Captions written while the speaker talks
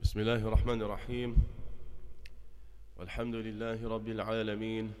بسم الله الرحمن الرحيم والحمد لله رب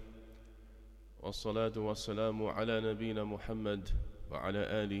العالمين والصلاة والسلام على نبينا محمد وعلى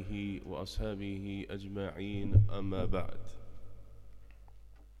آله وأصحابه أجمعين أما بعد.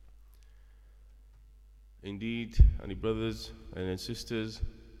 Indeed, any brothers and sisters,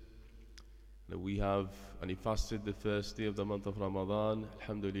 that we have fasted the first day of the month of Ramadan,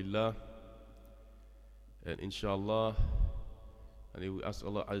 alhamdulillah, and inshallah, and we ask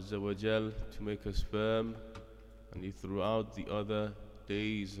Allah Azza wa Jal to make us firm and throughout the other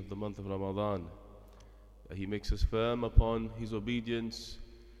days of the month of Ramadan, that He makes us firm upon His obedience,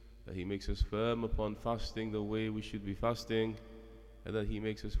 that He makes us firm upon fasting the way we should be fasting, and that He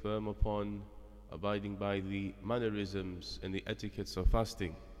makes us firm upon abiding by the mannerisms and the etiquettes of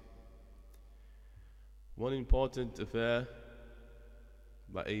fasting. One important affair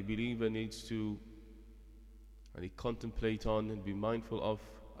that a believer needs to contemplate on and be mindful of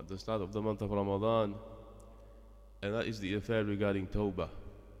at the start of the month of Ramadan, and that is the affair regarding Tawbah,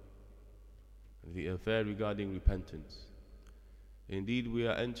 the affair regarding repentance. Indeed, we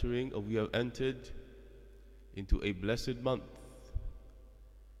have entered into a blessed month,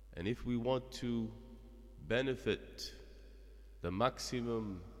 and if we want to benefit the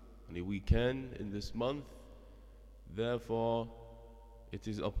maximum we can in this month, therefore it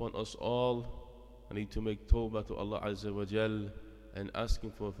is upon us all to make tawbah to Allah Azza wa Jal and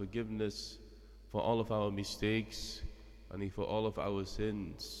asking for forgiveness for all of our mistakes and for all of our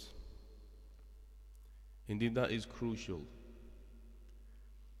sins. Indeed, that is crucial,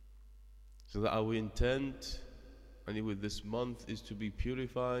 so that our intent with this month is to be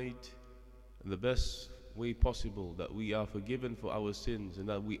purified in the best way possible, that we are forgiven for our sins, and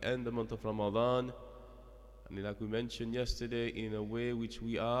that we end the month of Ramadan, and like we mentioned yesterday, in a way which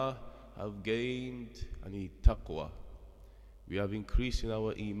we have gained taqwa. We have increased in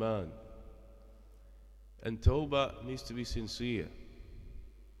our iman, and tawbah needs to be sincere.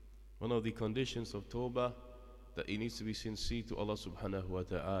 One of the conditions of tawbah, that it needs to be sincere to Allah subhanahu wa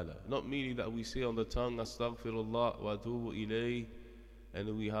ta'ala. Not merely that we say on the tongue astaghfirullah wa atubu ilayh,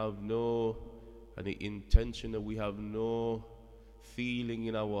 and we have no intention, that we have no feeling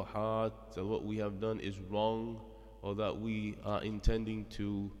in our heart that what we have done is wrong, or that we are intending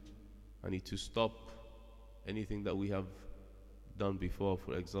to stop anything that we have done before,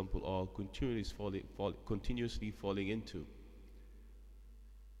 for example, or continuously falling into.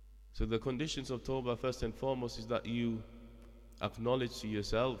 So the conditions of tawbah, first and foremost, is that you acknowledge to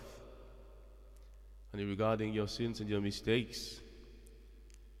yourself regarding your sins and your mistakes,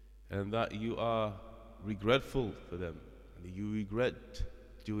 and that you are regretful for them, and you regret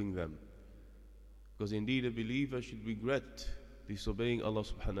doing them, because indeed a believer should regret disobeying Allah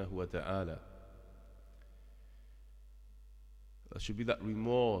subhanahu wa ta'ala. There should be that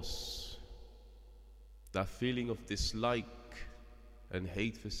remorse, that feeling of dislike and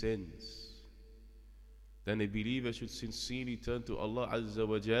hate for sins. Then a believer should sincerely turn to Allah Azza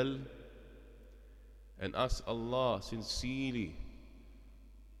wa Jal and ask Allah sincerely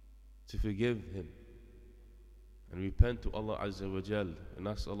to forgive him, and repent to Allah Azza wa Jal, and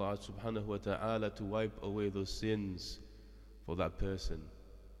ask Allah subhanahu wa ta'ala to wipe away those sins for that person.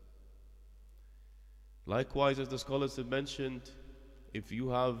 Likewise, as the scholars have mentioned, if you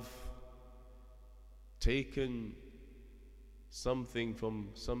have taken something from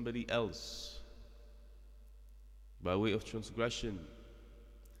somebody else by way of transgression,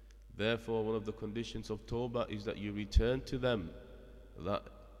 therefore one of the conditions of tawbah is that you return to them that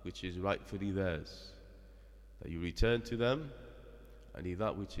which is rightfully theirs. That you return to them and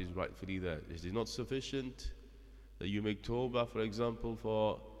that which is rightfully theirs. It is not sufficient that you make tawbah, for example,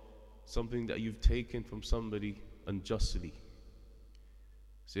 for something that you've taken from somebody unjustly.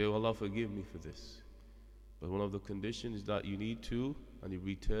 Say, oh Allah, forgive me for this. But one of the conditions is that you need to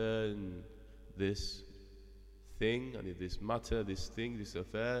return this thing, this matter, this thing, this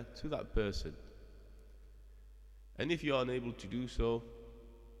affair to that person. And if you are unable to do so,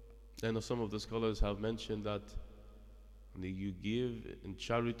 then some of the scholars have mentioned that you give in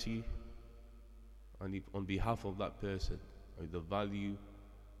charity on behalf of that person, the value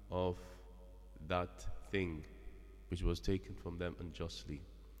of that thing which was taken from them unjustly,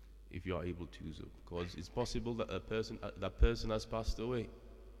 if you are able to do so. Because it's possible that that person has passed away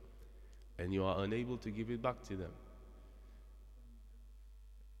and you are unable to give it back to them.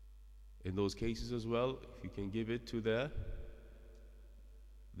 In those cases as well, if you can give it to their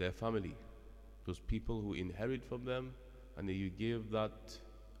family, those people who inherit from them, and you give that,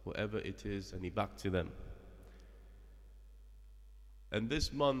 whatever it is, back to them. And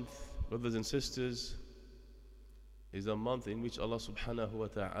this month, brothers and sisters, is a month in which Allah subhanahu wa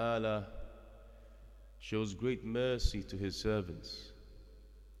ta'ala shows great mercy to His servants.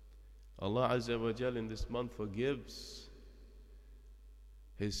 Allah Azza wa Jal in this month forgives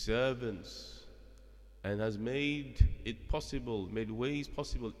His servants and has made it possible, made ways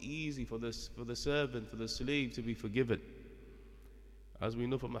possible, easy for the servant, for the slave to be forgiven. As we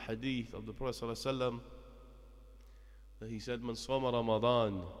know from a hadith of the Prophet ﷺ, that he said, "Man sama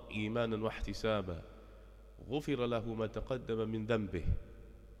Ramadhan imanan wa ihtisaba, ghufira lahu ma taqaddama min dhanbih."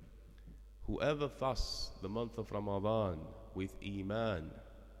 Whoever fasts the month of Ramadan with iman,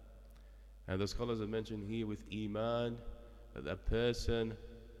 and the scholars have mentioned here with iman that a person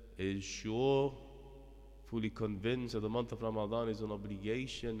is sure, fully convinced that the month of Ramadan is an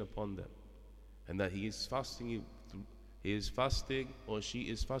obligation upon them, and that he is fasting or she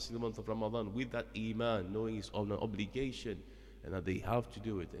is fasting the month of Ramadan with that iman, knowing it's an obligation and that they have to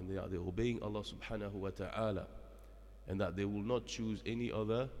do it, and they're obeying Allah subhanahu wa ta'ala, and that they will not choose any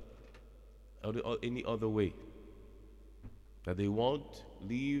other way, that they won't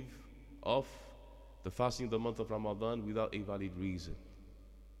leave off the fasting of the month of Ramadan without a valid reason,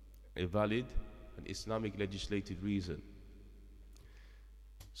 a valid and Islamic legislated reason.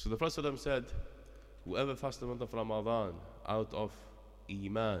 So the Prophet ﷺ said, whoever fasts the month of Ramadan out of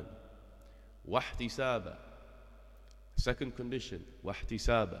iman, wahtisaba, second condition,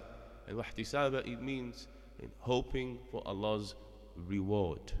 wahtisaba, and wahtisaba, it means in hoping for Allah's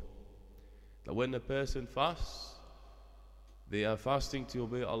reward. That when a person fasts, they are fasting to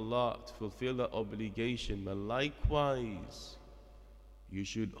obey Allah, to fulfill that obligation, but likewise you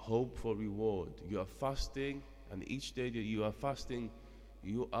should hope for reward. You are fasting, and each day that you are fasting,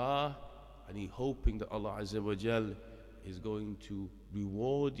 you are hoping that Allah Azza wa Jal is going to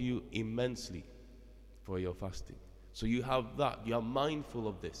reward you immensely for your fasting. So you have that, you are mindful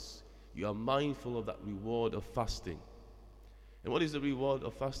of this, you are mindful of that reward of fasting. And what is the reward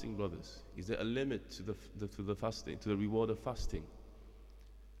of fasting, brothers? Is there a limit to the fasting, to the reward of fasting?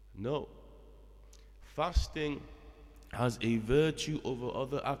 No. Fasting has a virtue over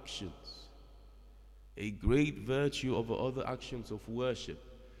other actions, a great virtue over other actions of worship,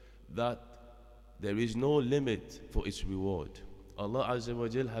 that there is no limit for its reward. Allah Azza wa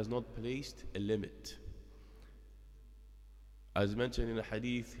Jal has not placed a limit. As mentioned in a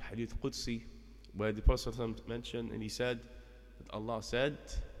hadith Qudsi, where the Prophet mentioned, and he said that Allah said,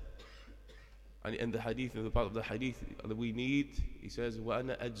 and in the hadith, in the part of the hadith that we need, he says,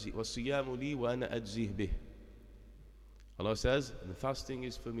 وَأَنَا أَجْزِي وَالصِّيَامُ لِي وَأَنَا أَجْزِيهِ بِهِ. Allah says, the fasting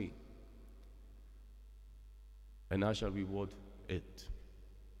is for me, and I shall reward it.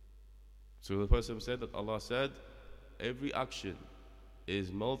 So the person said that Allah said, every action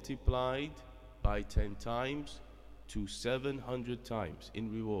is multiplied by 10 times to 700 times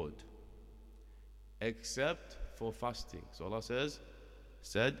in reward, except for fasting. So Allah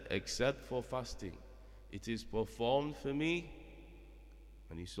said, except for fasting, it is performed for me,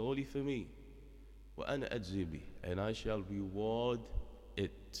 and it's solely for me. وَأَنَا أَجْزِي بِهِ, and I shall reward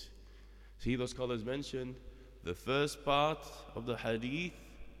it. See, the scholars mentioned the first part of the hadith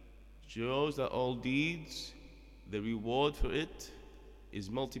shows that all deeds, the reward for it is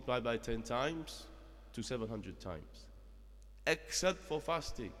multiplied by 10 times to 700 times, except for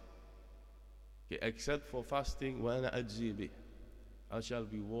fasting. Okay, except for fasting, وَأَنَا أَجْزِي بِهِ, I shall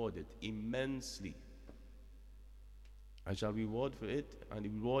reward it immensely. I shall reward for it and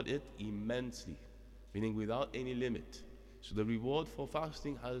reward it immensely, meaning without any limit. So the reward for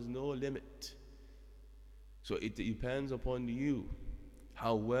fasting has no limit. So it depends upon you,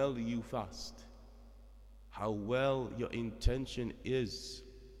 how well you fast, how well your intention is,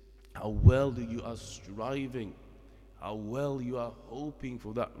 how well you are striving, how well you are hoping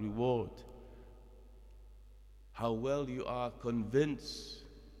for that reward, how well you are convinced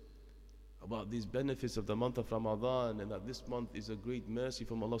about these benefits of the month of Ramadan, and that this month is a great mercy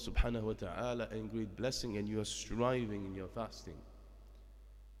from Allah subhanahu wa ta'ala and great blessing, and you are striving in your fasting.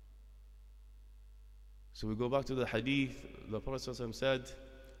 So we go back to the hadith. The Prophet ﷺ said,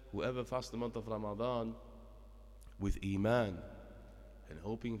 whoever fasts the month of Ramadan with iman and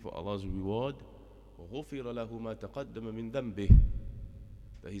hoping for Allah's reward, غُفِرَ لَهُ مَا تَقَدَّمَ مِنْ ذَنْبِهِ,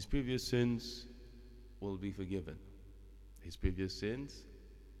 that his previous sins will be forgiven. His previous sins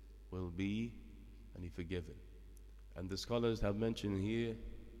will be forgiven. And the scholars have mentioned here,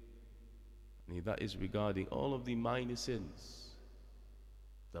 that is regarding all of the minor sins.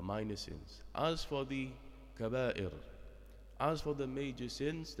 The minor sins. As for the kaba'ir, as for the major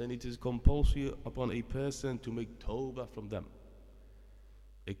sins, then it is compulsory upon a person to make tawbah from them.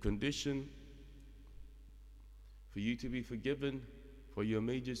 A condition for you to be forgiven for your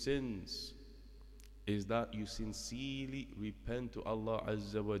major sins is that you sincerely repent to Allah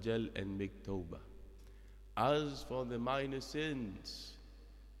Azza wa Jal and make tawbah. As for the minor sins,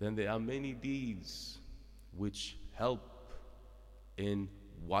 then there are many deeds which help in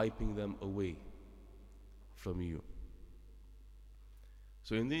wiping them away from you.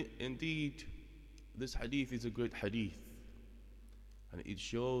 So indeed, this hadith is a great hadith, and it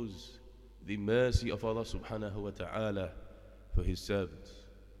shows the mercy of Allah subhanahu wa ta'ala for His servants.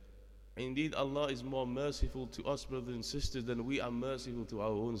 Indeed, Allah is more merciful to us, brothers and sisters, than we are merciful to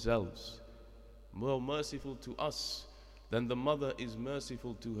our own selves. More merciful to us than the mother is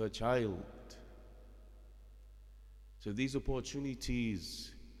merciful to her child. So these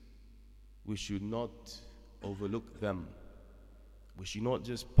opportunities, we should not overlook them. We should not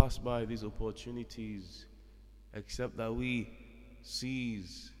just pass by these opportunities, except that we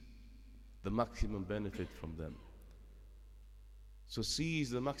seize the maximum benefit from them. So seize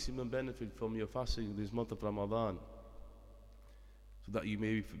the maximum benefit from your fasting this month of Ramadan, so that you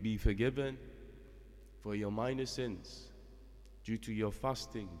may be forgiven for your minor sins due to your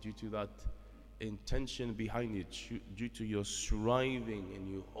fasting, due to that intention behind it, due to your striving and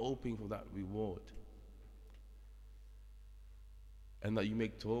you hoping for that reward. And that you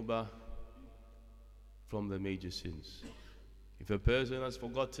make tawbah from the major sins. If a person has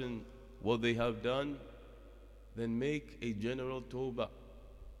forgotten what they have done, then make a general tawbah.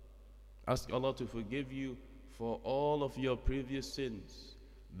 Ask Allah to forgive you for all of your previous sins,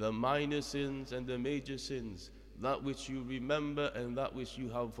 the minor sins and the major sins, that which you remember and that which you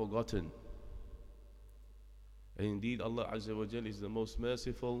have forgotten. And indeed, Allah Azza wa Jal is the most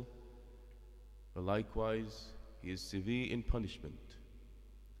merciful, but likewise, He is severe in punishment.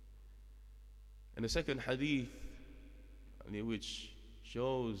 And the second hadith, which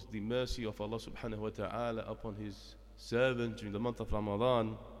shows the mercy of Allah subhanahu wa ta'ala upon His servant during the month of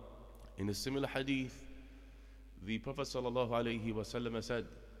Ramadan, in a similar hadith, the Prophet sallallahu alayhi wa sallam said,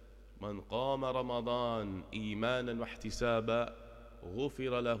 "Man qama Ramadhan imanan wa ihtisaba,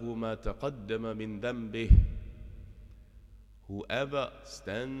 ghufira lahu ma taqaddama min dhanbih." Whoever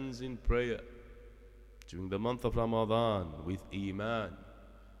stands in prayer during the month of Ramadan with iman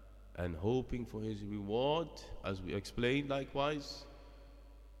and hoping for his reward, as we explained likewise,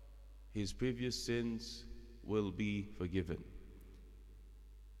 his previous sins will be forgiven.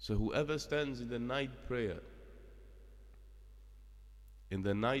 So whoever stands in the night prayer,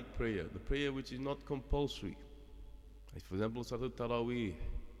 the prayer which is not compulsory, like for example Salat Taraweeh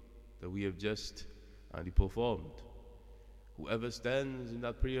that we have just performed, whoever stands in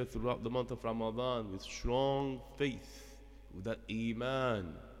that prayer throughout the month of Ramadan with strong faith, with that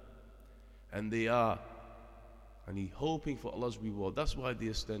iman, and they are hoping for Allah's reward, that's why they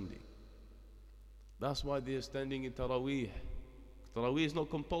are standing. That's why they are standing in Taraweeh. Taraweeh is not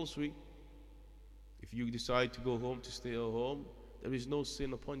compulsory. If you decide to go home, to stay at home, there is no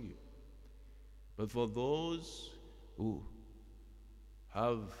sin upon you. But for those who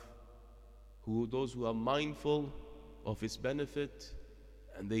are mindful of its benefit,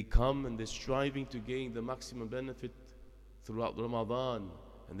 and they come and they're striving to gain the maximum benefit throughout Ramadan,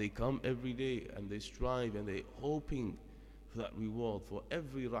 and they come every day and they strive and they're hoping for that reward for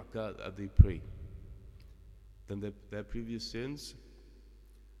every rak'ah that they pray, then their previous sins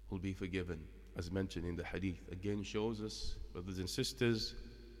will be forgiven, as mentioned in the hadith. Again shows us, brothers and sisters,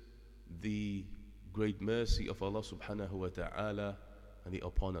 the great mercy of Allah subhanahu wa ta'ala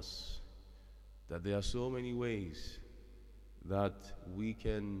upon us, that there are so many ways that we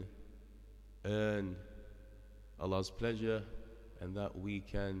can earn Allah's pleasure and that we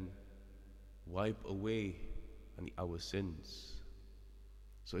can wipe away our sins.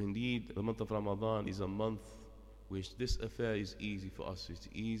 So indeed, the month of Ramadan is a month which this affair is easy for us. It's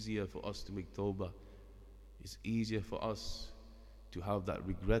easier for us to make tawbah. It's easier for us to have that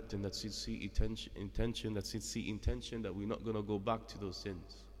regret and that sincere intention that we're not going to go back to those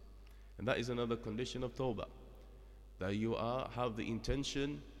sins. And that is another condition of tawbah, that you have the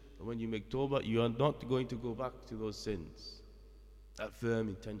intention that when you make tawbah, you are not going to go back to those sins. That firm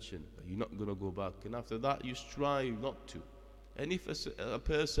intention that you're not going to go back. And after that, you strive not to. And if a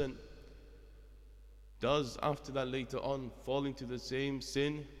person does after that later on fall into the same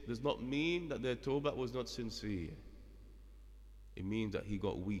sin, does not mean that their tawbah was not sincere. It means that he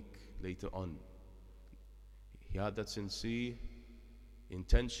got weak later on. He had that sincere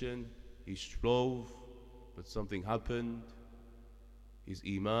intention, he strove, but something happened, his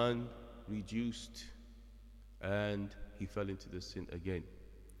iman reduced, and he fell into the sin again.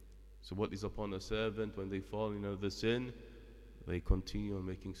 So what is upon a servant when they fall in another sin? They continue on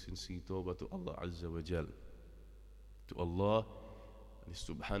making sincere tawbah to Allah Azza wa Jal, to Allah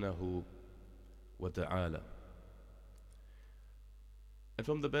subhanahu wa ta'ala. And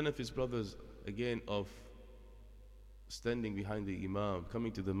from the benefits, brothers, again, of standing behind the Imam,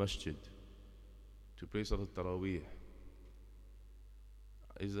 coming to the Masjid to pray Salat Taraweeh,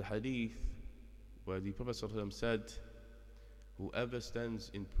 is a hadith where the Prophet ﷺ said, whoever stands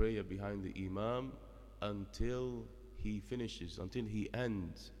in prayer behind the Imam until he finishes, until he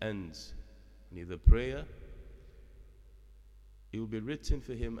ends the prayer, it will be written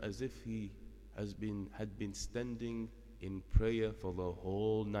for him as if he had been standing in prayer for the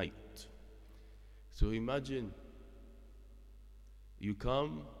whole night. So imagine you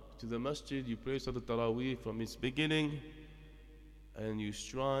come to the Masjid, you pray Salat Taraweeh from its beginning, and you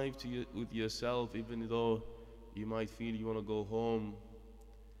strive with yourself, even though you might feel you want to go home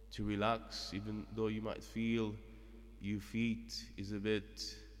to relax, even though you might feel your feet is a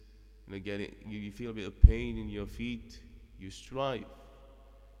bit, you feel a bit of pain in your feet, you strive,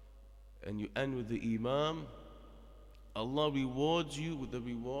 and you end with the Imam. Allah rewards you with the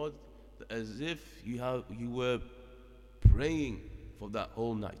reward as if you were praying for that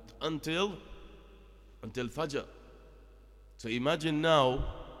whole night until Fajr. So imagine now,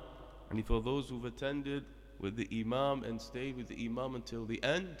 and for those who've attended with the Imam and stayed with the Imam until the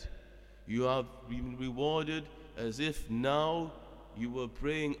end, you have been rewarded as if now you were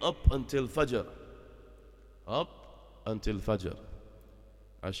praying up until Fajr. Up until Fajr.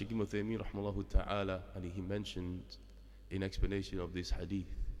 Shaykh Ibn Uthaymeen rahimahullah ta'ala, and he mentioned in explanation of this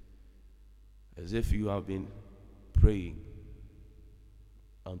hadith, as if you have been praying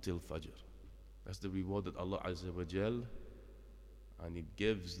until Fajr. That's the reward that Allah Azza wa Jal, and it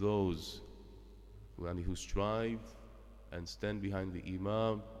gives those who strive and stand behind the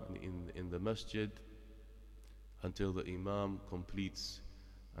Imam and in the Masjid until the Imam completes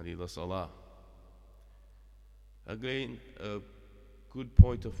the Salah. Again, a good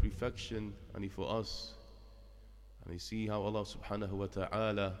point of reflection for us, and we see how Allah subhanahu wa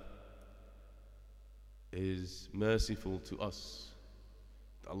ta'ala is merciful to us.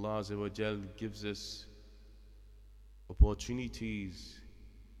 Allah Azza wa Jal gives us opportunities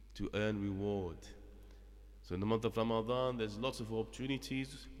to earn reward. So in the month of Ramadan, there's lots of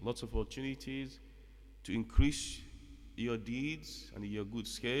opportunities to increase your deeds and your good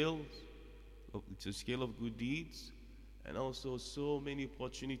scales, the scale of good deeds, and also so many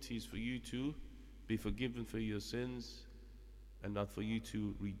opportunities for you to be forgiven for your sins, and not for you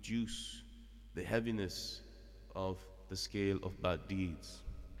to reduce the heaviness of the scale of bad deeds.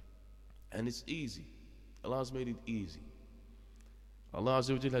 And it's easy. Allah has made it easy. Allah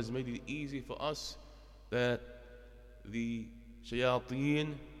Azza wa Jalla has made it easy for us that the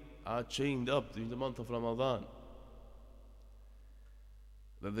shayateen are chained up in the month of Ramadan,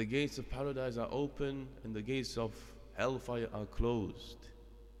 that the gates of paradise are open and the gates of hellfire are closed,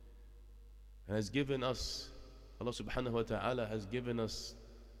 and has given us, Allah subhanahu wa ta'ala has given us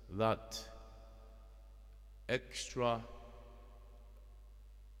that extra,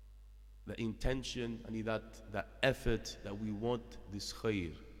 the intention and that effort that we want this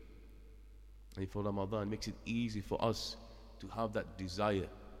khair. And for Ramadan, it makes it easy for us to have that desire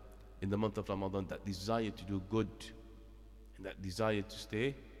in the month of Ramadan, that desire to do good, and that desire to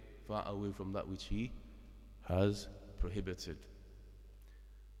stay far away from that which He has prohibited.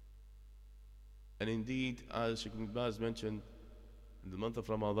 And indeed, as Shaykh Ibn Baz mentioned, the month of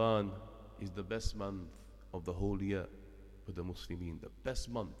Ramadan is the best month of the whole year for the Muslimin. The best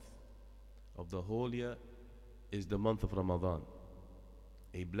month of the whole year is the month of Ramadan.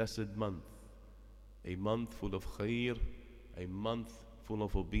 A blessed month, a month full of khair, a month full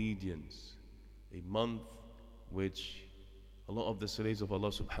of obedience, a month which a lot of the slaves of Allah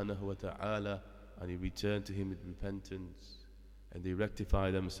subhanahu wa ta'ala, and they return to Him with repentance, and they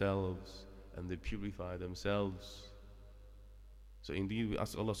rectify themselves and they purify themselves. So indeed we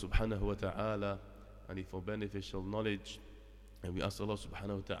ask Allah subhanahu wa ta'ala and for beneficial knowledge, and we ask Allah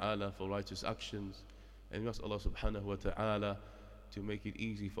subhanahu wa ta'ala for righteous actions, and we ask Allah subhanahu wa ta'ala to make it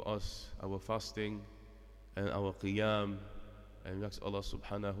easy for us, our fasting and our qiyam, and we ask Allah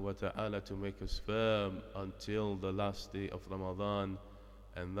subhanahu wa ta'ala to make us firm until the last day of Ramadan,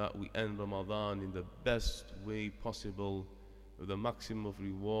 and that we end Ramadan in the best way possible, with the maximum of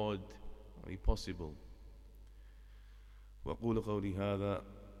reward possible. وأقول قولي هذا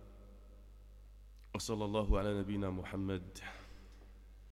وصلى الله على نبينا محمد